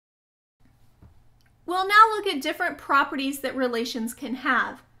We'll now look at different properties that relations can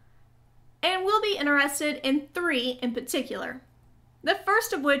have, and we'll be interested in 3 in particular. The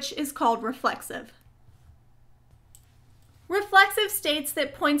first of which is called reflexive. Reflexive states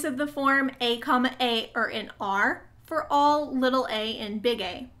that points of the form a comma a are in R for all little a and big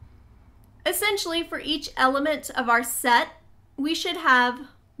A. Essentially, for each element of our set, we should have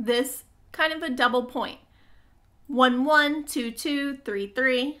this kind of a double point. 1, 1, 2, 2, 3,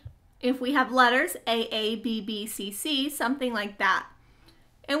 3. If we have letters, A, A, B, B, C, C, something like that.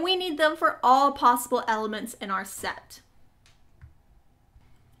 And we need them for all possible elements in our set.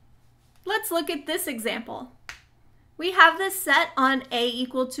 Let's look at this example. We have this set on A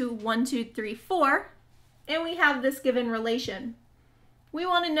equal to 1, 2, 3, 4, and we have this given relation. We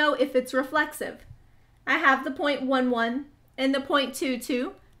want to know if it's reflexive. I have the point 1, 1 and the point 2,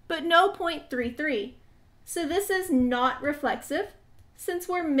 2, but no point 3, 3. So this is not reflexive since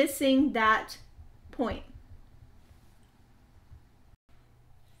we're missing that point.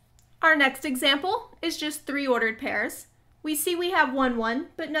 Our next example is just 3 ordered pairs. We see we have 1, 1,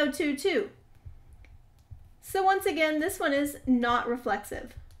 but no 2, 2. So once again, this one is not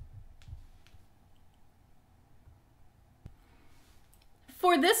reflexive.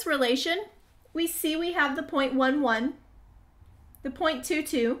 For this relation, we see we have the point 1, 1, the point 2,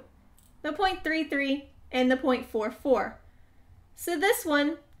 2, the point 3, 3, and the point 4, 4. So this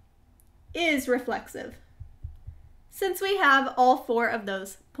one is reflexive, since we have all 4 of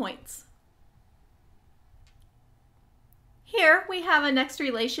those points. Here we have a next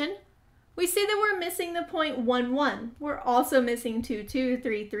relation. We see that we're missing the point 1, 1. We're also missing 2, 2,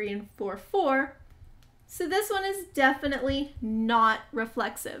 3, 3, and 4, 4. So this one is definitely not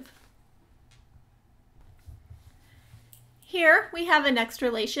reflexive. Here we have a next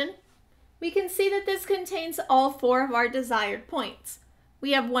relation. We can see that this contains all 4 of our desired points.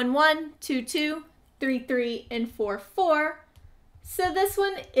 We have 1, 1, 2, 2, 3, 3, and 4, 4. So this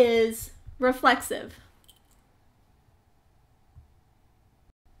one is reflexive.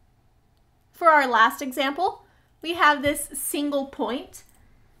 For our last example, we have this single point.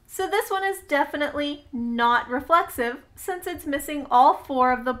 So this one is definitely not reflexive since it's missing all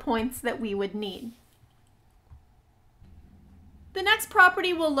 4 of the points that we would need. The next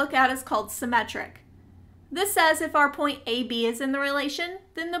property we'll look at is called symmetric. This says if our point AB is in the relation,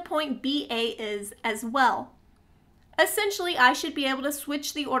 then the point BA is as well. Essentially, I should be able to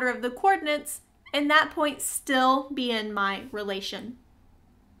switch the order of the coordinates and that point still be in my relation.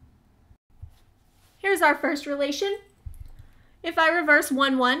 Here's our first relation. If I reverse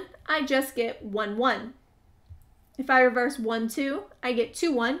 1, 1, I just get 1, 1. If I reverse 1, 2, I get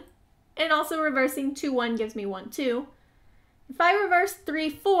 2, 1. And also reversing 2, 1 gives me 1, 2. If I reverse 3,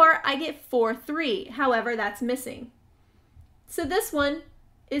 4, I get 4, 3. However, that's missing. So this one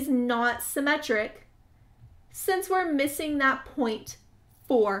is not symmetric since we're missing that point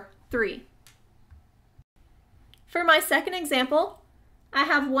 4, 3. For my second example, I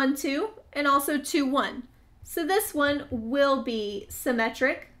have 1, 2 and also 2, 1. So this one will be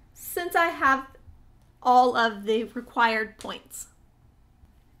symmetric since I have all of the required points.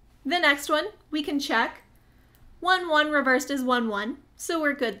 The next one we can check. 1, 1 reversed is 1, 1, so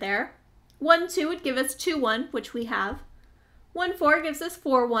we're good there. 1, 2 would give us 2, 1, which we have. 1, 4 gives us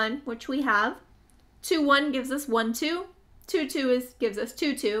 4, 1, which we have. 2, 1 gives us 1, 2. 2, 2 gives us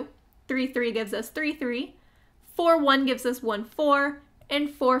 2, 2. 3, 3 gives us 3, 3. 4, 1 gives us 1, 4. And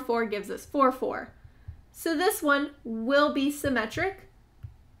 4, 4 gives us 4, 4. So this one will be symmetric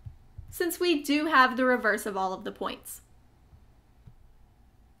since we do have the reverse of all of the points.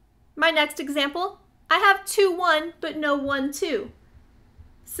 My next example, I have 2, 1, but no 1, 2.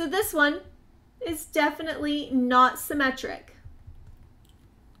 So this one is definitely not symmetric.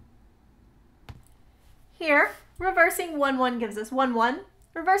 Here, reversing 1, 1 gives us 1, 1.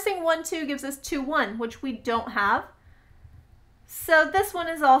 Reversing 1, 2 gives us 2, 1, which we don't have. So this one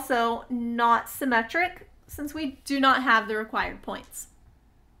is also not symmetric since we do not have the required points.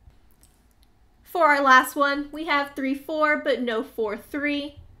 For our last one, we have 3, 4, but no 4,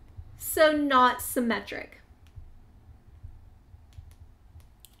 3. So not symmetric.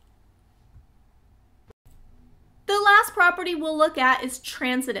 The last property we'll look at is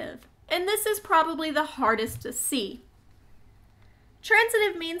transitive, and this is probably the hardest to see.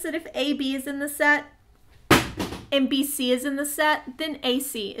 Transitive means that if AB is in the set and BC is in the set, then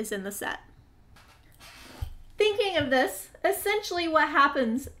AC is in the set. Thinking of this, essentially what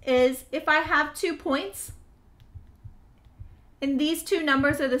happens is if I have 2 points, and these 2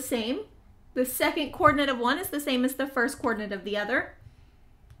 numbers are the same, the second coordinate of one is the same as the first coordinate of the other,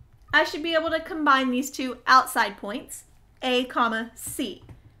 I should be able to combine these 2 outside points, A, C.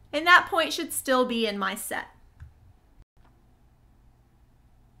 and that point should still be in my set.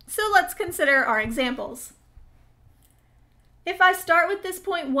 So let's consider our examples. If I start with this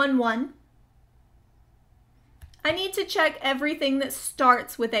point 1, 1, I need to check everything that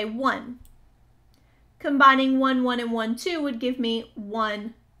starts with a 1. Combining 1, 1, and 1, 2 would give me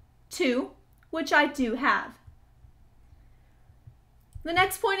 1, 2, which I do have. The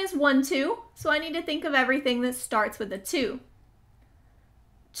next point is 1, 2, so I need to think of everything that starts with a 2.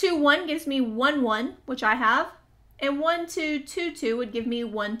 2, 1 gives me 1, 1, which I have, and 1, 2, 2, 2 would give me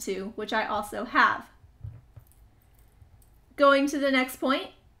 1, 2, which I also have. Going to the next point,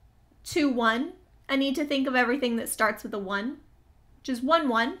 2, 1, I need to think of everything that starts with a 1, which is 1,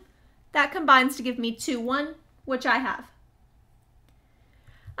 1. That combines to give me 2, 1, which I have.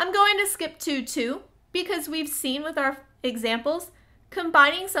 I'm going to skip 2, 2, because we've seen with our examples,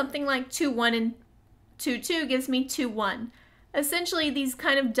 combining something like 2, 1 and 2, 2 gives me 2, 1. Essentially, these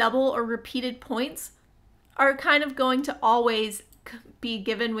kind of double or repeated points are kind of going to always be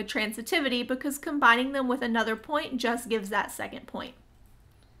given with transitivity because combining them with another point just gives that second point.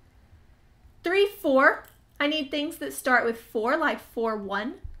 3, 4, I need things that start with 4, like 4,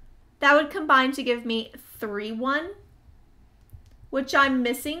 1. That would combine to give me 3, 1, which I'm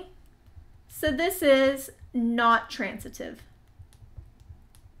missing. So this is not transitive.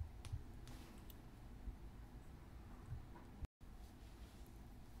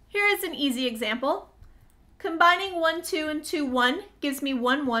 Here is an easy example. Combining 1, 2 and 2, 1 gives me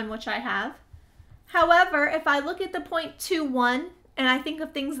 1, 1, which I have. However, if I look at the point 2, 1 and I think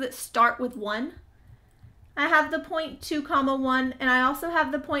of things that start with 1, I have the point 2, 1, and I also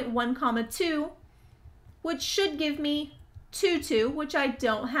have the point 1, 2, which should give me 2, 2, which I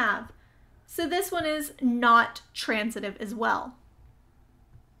don't have. So this one is not transitive as well.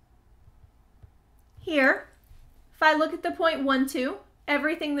 Here, if I look at the point 1, 2,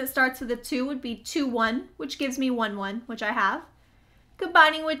 everything that starts with a 2 would be 2, 1, which gives me 1, 1, which I have.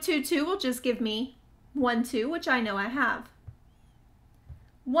 Combining with 2, 2 will just give me 1, 2, which I know I have.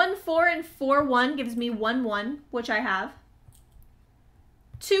 1, 4 and 4, 1 gives me 1, 1, which I have.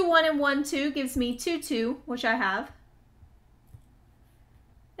 2, 1 and 1, 2 gives me 2, 2, which I have.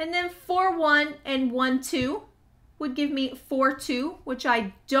 And then 4, 1 and 1, 2 would give me 4, 2, which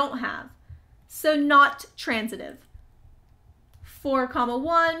I don't have. So not transitive. 4,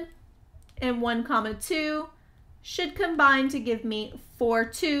 1 and 1, 2 should combine to give me 4,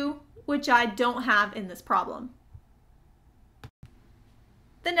 2, which I don't have in this problem.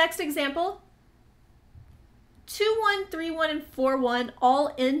 The next example, 2, 1, 3, 1, and 4, 1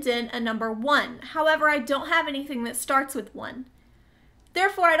 all end in a number 1. However, I don't have anything that starts with 1.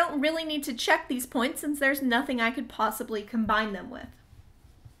 Therefore, I don't really need to check these points since there's nothing I could possibly combine them with.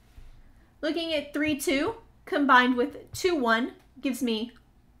 Looking at 3, 2 combined with 2, 1 gives me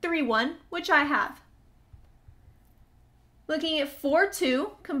 3, 1, which I have. Looking at 4,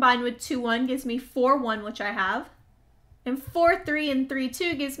 2 combined with 2, 1 gives me 4, 1, which I have. And 4, 3 and 3,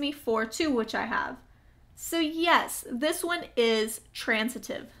 2 gives me 4, 2, which I have. So yes, this one is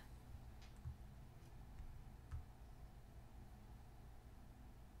transitive.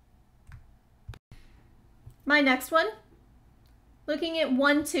 My next one, looking at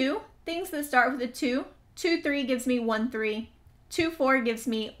 1, 2, things that start with a 2, 2, 3 gives me 1, 3. 2, 4 gives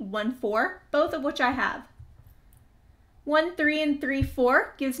me 1, 4, both of which I have. 1, 3 and 3,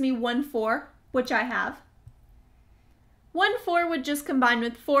 4 gives me 1, 4, which I have. 1, 4 would just combine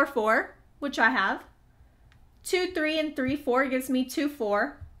with 4, 4, which I have. 2, 3 and 3, 4 gives me 2,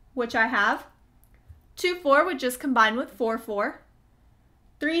 4, which I have. 2, 4 would just combine with 4, 4.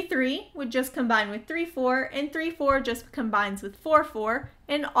 3, 3 would just combine with 3, 4, and 3, 4 just combines with 4, 4,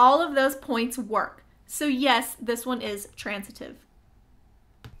 and all of those points work. So yes, this one is transitive.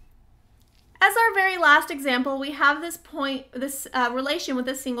 As our very last example, we have this relation with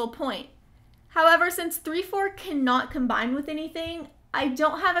a single point. However, since 3, 4 cannot combine with anything, I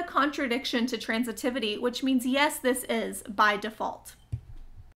don't have a contradiction to transitivity, which means yes, this is by default.